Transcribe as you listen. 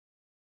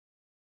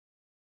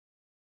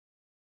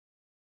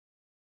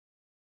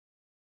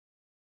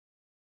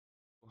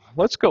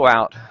let's go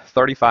out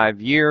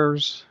 35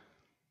 years.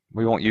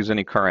 We won't use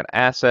any current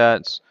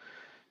assets.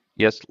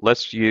 Yes,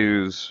 let's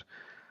use,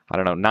 I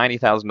don't know,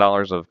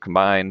 $90,000 of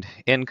combined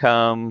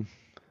income.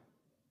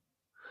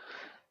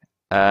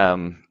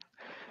 Um,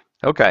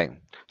 okay,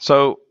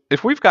 so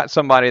if we've got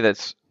somebody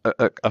that's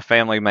a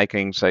family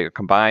making, say, a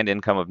combined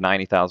income of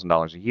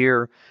 $90,000 a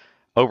year,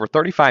 over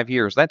 35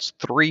 years, that's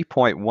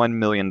 $3.1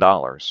 million.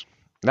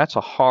 That's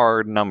a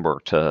hard number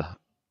to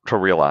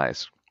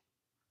realize.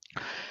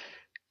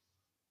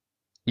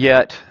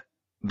 Yet,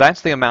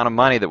 that's the amount of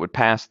money that would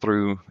pass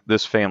through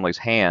this family's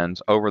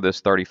hands over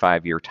this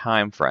 35-year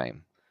time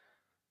frame.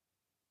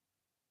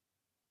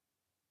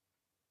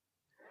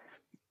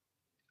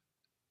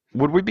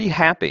 Would we be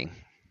happy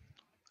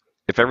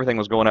if everything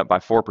was going up by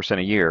 4%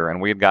 a year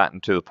and we had gotten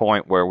to the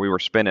point where we were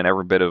spending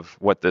every bit of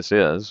what this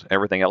is,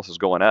 everything else is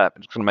going up?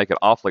 It's going to make it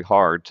awfully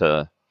hard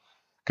to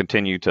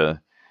continue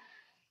to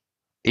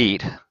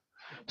eat.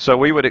 So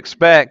we would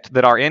expect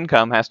that our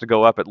income has to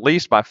go up at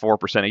least by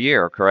 4% a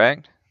year,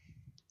 correct?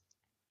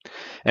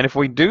 And if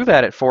we do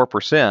that at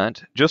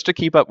 4%, just to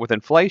keep up with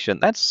inflation,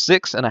 that's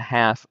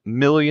 $6.5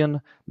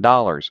 million.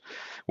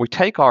 We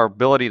take our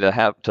ability to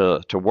have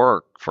to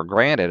work for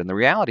granted, and the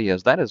reality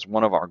is that is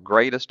one of our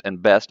greatest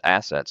and best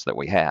assets that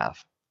we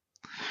have.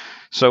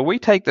 So we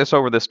take this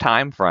over this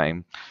time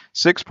frame,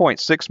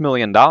 $6.6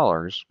 million,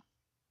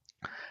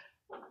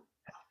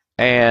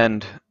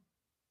 and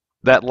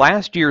that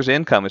last year's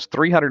income is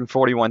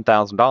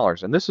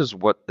 $341,000, and this is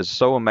what is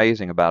so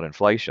amazing about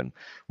inflation.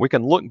 We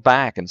can look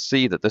back and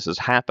see that this has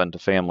happened to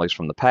families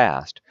from the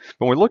past.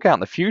 When we look out in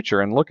the future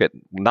and look at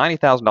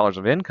 $90,000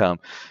 of income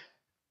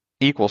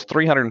equals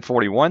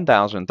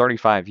 $341,000 in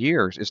 35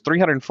 years, is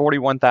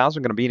 $341,000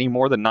 going to be any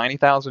more than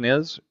 $90,000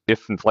 is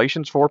if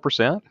inflation's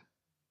 4%?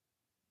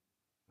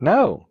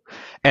 No.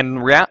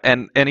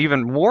 And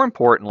even more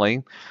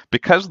importantly,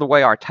 because of the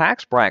way our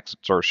tax brackets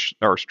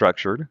are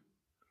structured,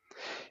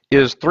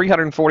 is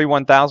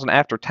 $341,000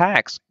 after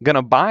tax going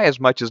to buy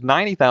as much as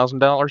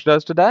 $90,000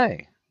 does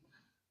today?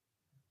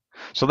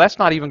 So that's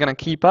not even going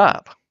to keep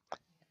up.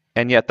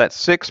 And yet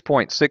that's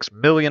 $6.6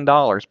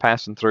 million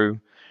passing through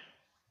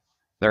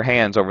their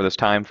hands over this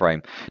time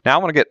frame. Now I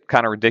want to get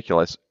kind of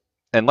ridiculous.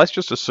 And let's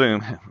just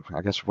assume,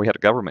 I guess if we had a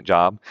government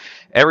job,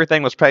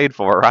 everything was paid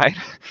for, right?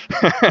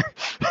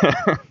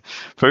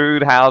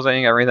 Food,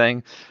 housing,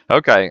 everything.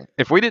 Okay,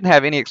 if we didn't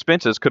have any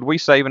expenses, could we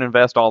save and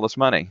invest all this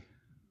money?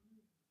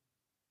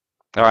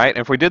 All right,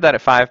 if we did that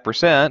at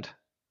 5%,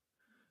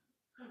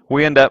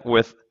 we end up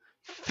with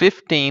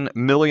 $15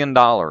 million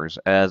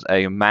as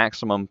a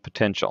maximum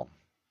potential.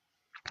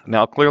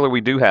 Now, clearly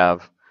we do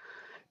have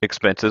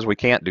expenses. We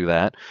can't do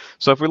that.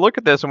 So if we look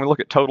at this and we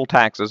look at total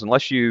taxes, and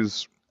let's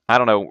use, I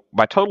don't know,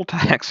 by total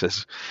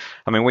taxes,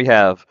 I mean, we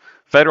have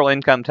federal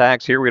income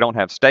tax. Here we don't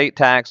have state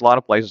tax. A lot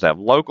of places have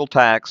local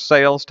tax,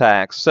 sales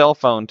tax, cell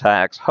phone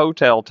tax,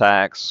 hotel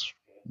tax,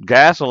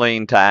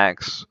 gasoline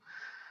tax,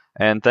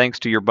 and thanks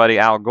to your buddy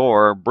Al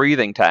Gore,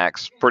 breathing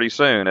tax pretty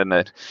soon, isn't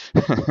it?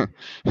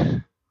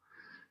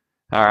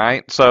 All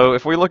right, so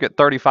if we look at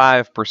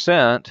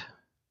 35%,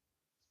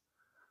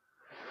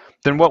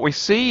 then what we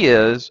see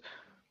is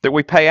that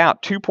we pay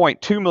out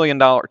 $2.2 million,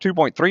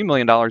 $2.3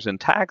 million in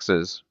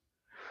taxes,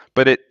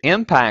 but it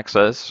impacts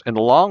us in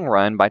the long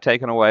run by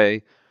taking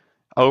away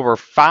over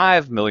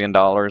 $5 million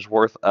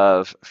worth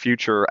of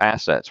future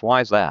assets.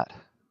 Why is that?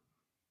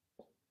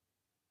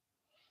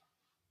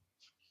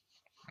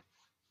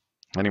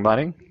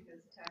 Anybody?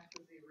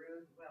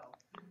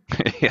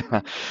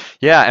 Yeah.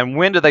 Yeah, and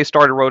when did they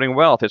start eroding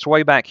wealth? It's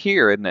way back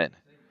here, isn't it?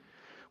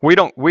 We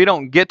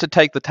don't get to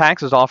take the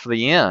taxes off of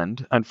the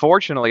end.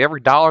 Unfortunately, every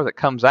dollar that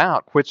comes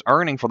out quits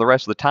earning for the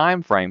rest of the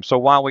time frame. So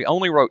while we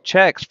only wrote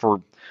checks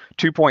for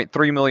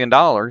 $2.3 million,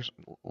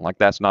 like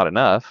that's not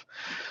enough,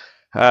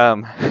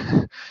 um,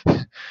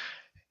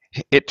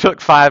 it took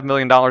 $5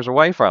 million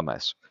away from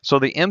us. So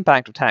the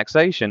impact of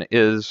taxation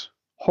is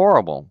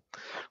horrible.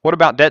 What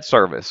about debt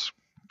service?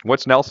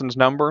 What's Nelson's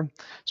number?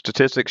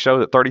 Statistics show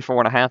that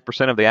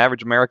 34.5% of the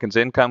average American's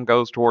income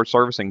goes towards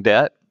servicing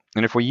debt.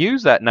 And if we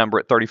use that number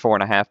at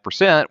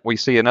 34.5%, we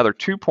see another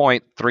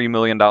 $2.3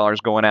 million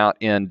going out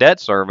in debt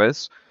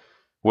service,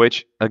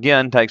 which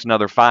again takes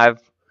another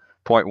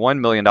 $5.1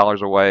 million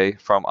away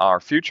from our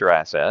future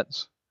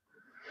assets.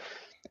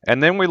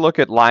 And then we look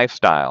at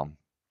lifestyle.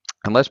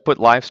 And let's put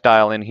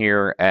lifestyle in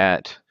here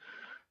at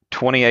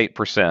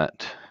 28%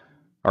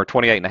 or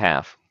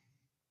 28.5.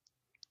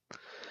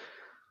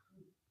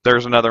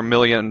 There's another $1.8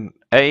 million.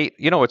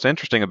 You know what's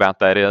interesting about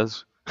that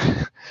is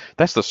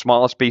that's the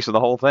smallest piece of the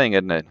whole thing,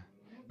 isn't it?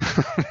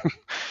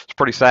 It's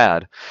pretty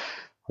sad.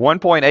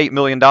 $1.8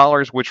 million,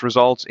 which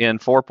results in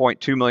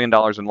 $4.2 million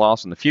in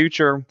loss in the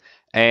future,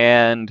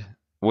 and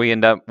we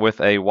end up with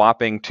a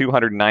whopping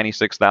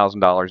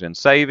 $296,000 in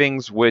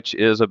savings, which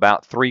is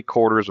about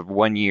 3/4 of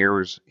 1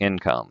 year's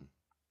income.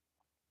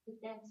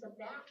 That's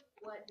about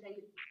what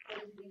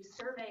these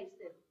surveys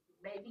that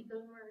baby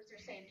boomers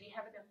are saying, do you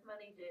have enough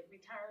money to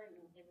retire and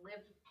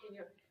live in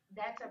your,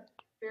 that's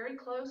very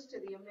close to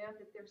the amount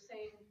that they're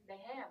saying they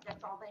have.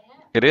 That's all they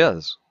have. It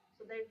is.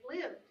 So they've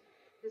lived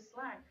the his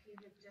life. He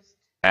had just.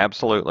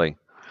 Absolutely.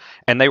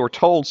 And they were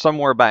told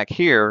somewhere back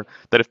here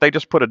that if they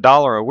just put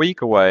 $1 a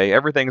week away,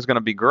 everything's going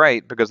to be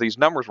great because these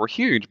numbers were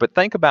huge. But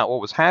think about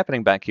what was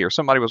happening back here.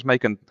 Somebody was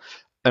making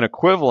an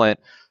equivalent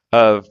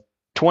of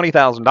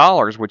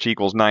 $20,000, which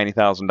equals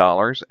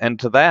 $90,000, and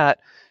to that,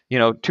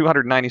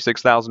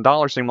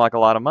 $296,000 seemed like a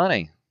lot of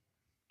money.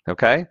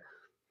 Okay?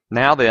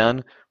 Now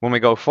then, when we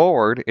go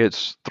forward,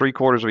 it's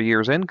 3/4 of a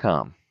year's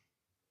income.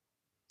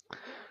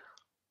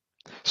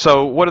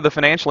 So what do the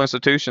financial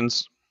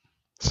institutions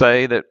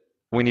say that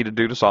we need to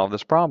do to solve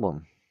this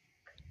problem?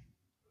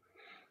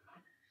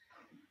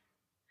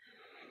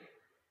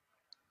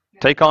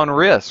 Take on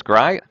risk,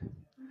 right?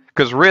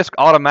 Because risk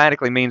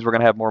automatically means we're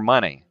going to have more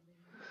money.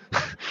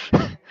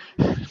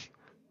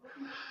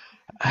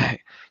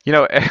 you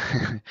know,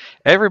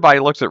 everybody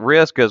looks at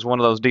risk as one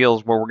of those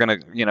deals where we're going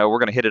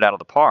to hit it out of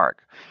the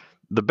park.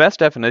 The best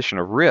definition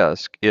of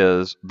risk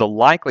is the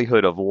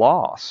likelihood of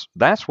loss.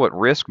 That's what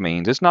risk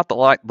means. It's not the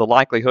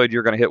likelihood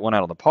you're going to hit one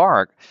out of the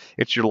park.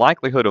 It's your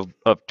likelihood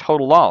of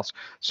total loss.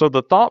 So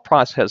the thought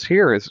process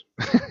here is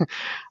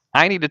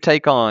I need to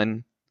take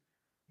on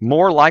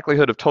more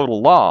likelihood of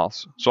total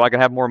loss so I can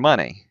have more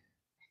money.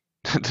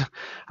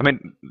 I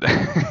mean,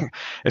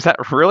 is that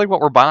really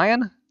what we're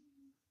buying?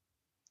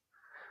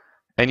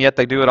 And yet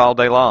they do it all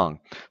day long.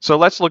 So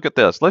let's look at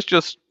this. Let's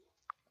just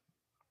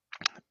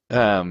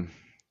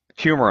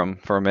humor them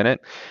for a minute.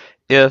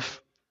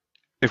 If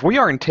we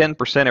earn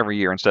 10% every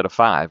year instead of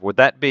 5, would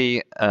that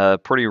be a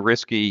pretty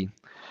risky,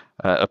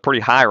 a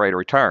pretty high rate of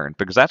return?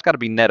 Because that's got to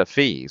be net of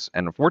fees.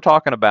 And if we're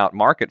talking about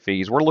market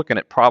fees, we're looking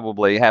at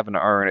probably having to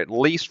earn at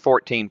least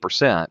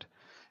 14%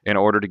 in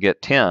order to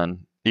get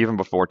 10, even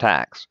before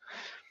tax.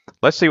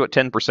 Let's see what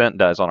 10%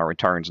 does on our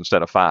returns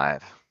instead of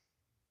 5.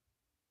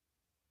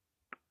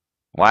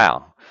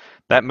 Wow,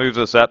 that moves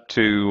us up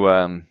to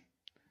a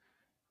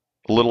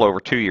little over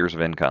 2 years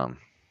of income.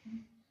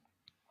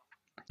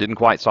 Didn't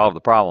quite solve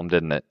the problem,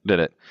 didn't it? Did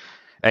it?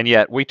 And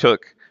yet we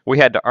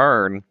had to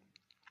earn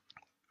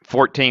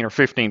 14 or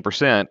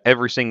 15%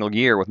 every single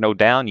year with no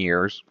down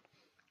years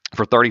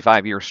for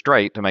 35 years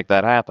straight to make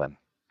that happen.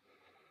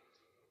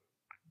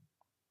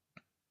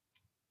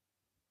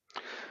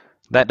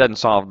 That doesn't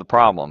solve the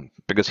problem,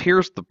 because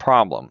here's the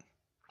problem.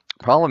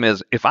 The problem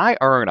is if I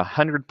earn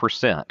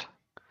 100%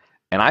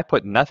 and I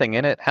put nothing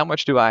in it, how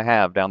much do I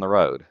have down the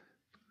road?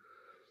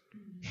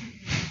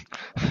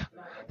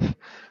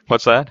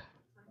 What's that?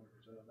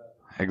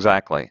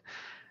 Exactly.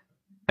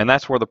 And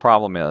that's where the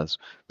problem is.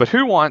 But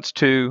who wants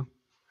to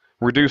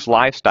reduce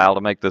lifestyle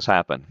to make this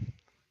happen?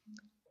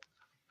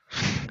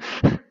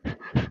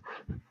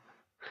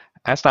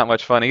 That's not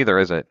much fun either,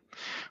 is it?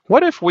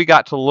 What if we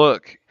got to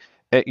look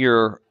at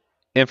your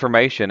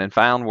information and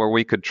found where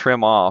we could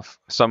trim off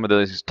some of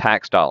those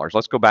tax dollars?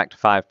 Let's go back to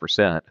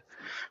 5%.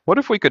 What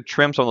if we could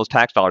trim some of those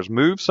tax dollars,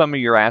 move some of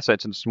your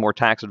assets into some more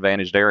tax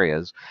advantaged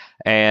areas,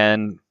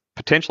 and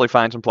potentially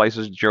find some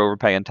places that you're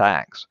overpaying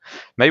tax?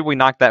 Maybe we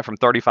knock that from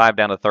 35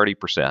 down to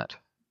 30%.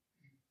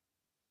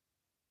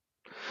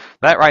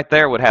 That right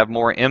there would have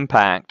more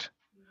impact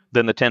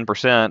than the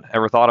 10%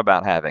 ever thought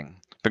about having,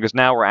 because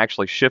now we're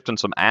actually shifting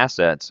some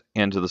assets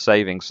into the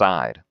savings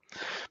side.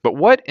 But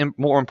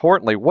more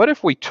importantly, what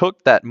if we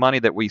took that money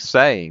that we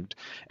saved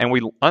and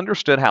we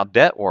understood how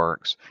debt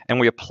works and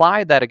we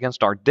applied that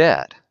against our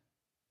debt?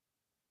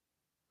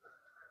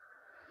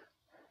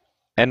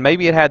 And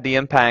maybe it had the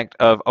impact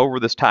of, over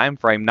this time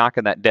frame,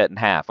 knocking that debt in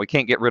half. We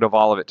can't get rid of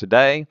all of it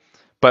today,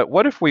 but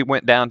what if we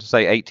went down to,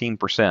 say,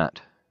 18%?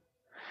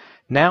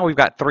 Now we've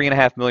got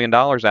 $3.5 million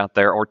out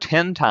there, or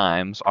 10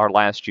 times our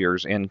last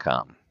year's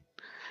income.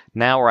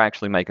 Now we're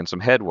actually making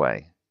some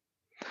headway.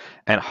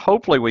 And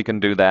hopefully we can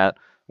do that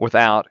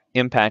without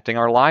impacting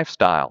our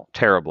lifestyle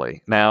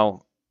terribly.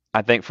 Now,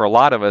 I think for a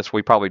lot of us,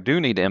 we probably do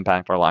need to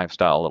impact our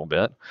lifestyle a little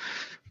bit.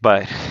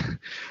 But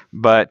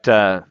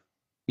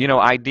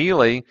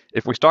ideally,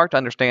 if we start to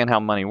understand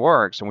how money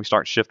works and we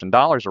start shifting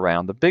dollars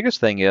around, the biggest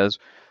thing is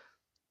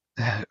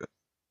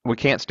we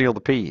can't steal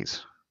the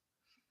peas.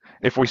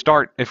 If we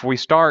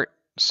start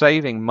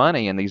saving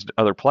money in these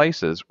other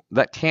places,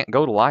 that can't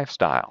go to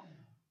lifestyle.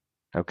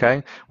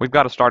 Okay? We've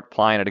got to start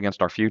applying it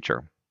against our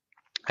future.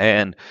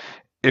 And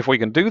if we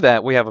can do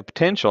that, we have a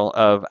potential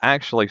of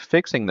actually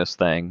fixing this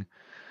thing.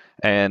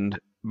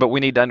 But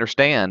we need to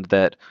understand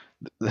that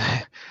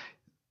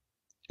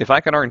if I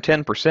can earn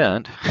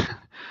 10%,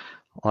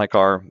 like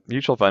our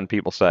mutual fund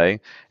people say,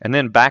 and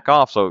then back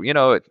off. So,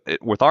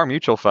 with our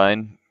mutual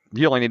fund,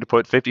 you only need to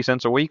put 50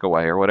 cents a week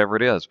away or whatever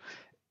it is.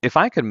 If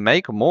I can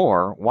make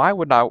more, why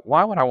would I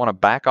want to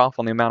back off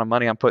on the amount of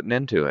money I'm putting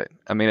into it?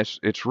 I mean,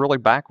 it's really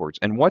backwards.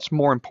 And what's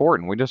more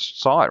important, we just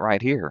saw it right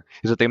here,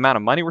 is it the amount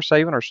of money we're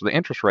saving or the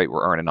interest rate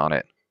we're earning on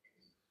it?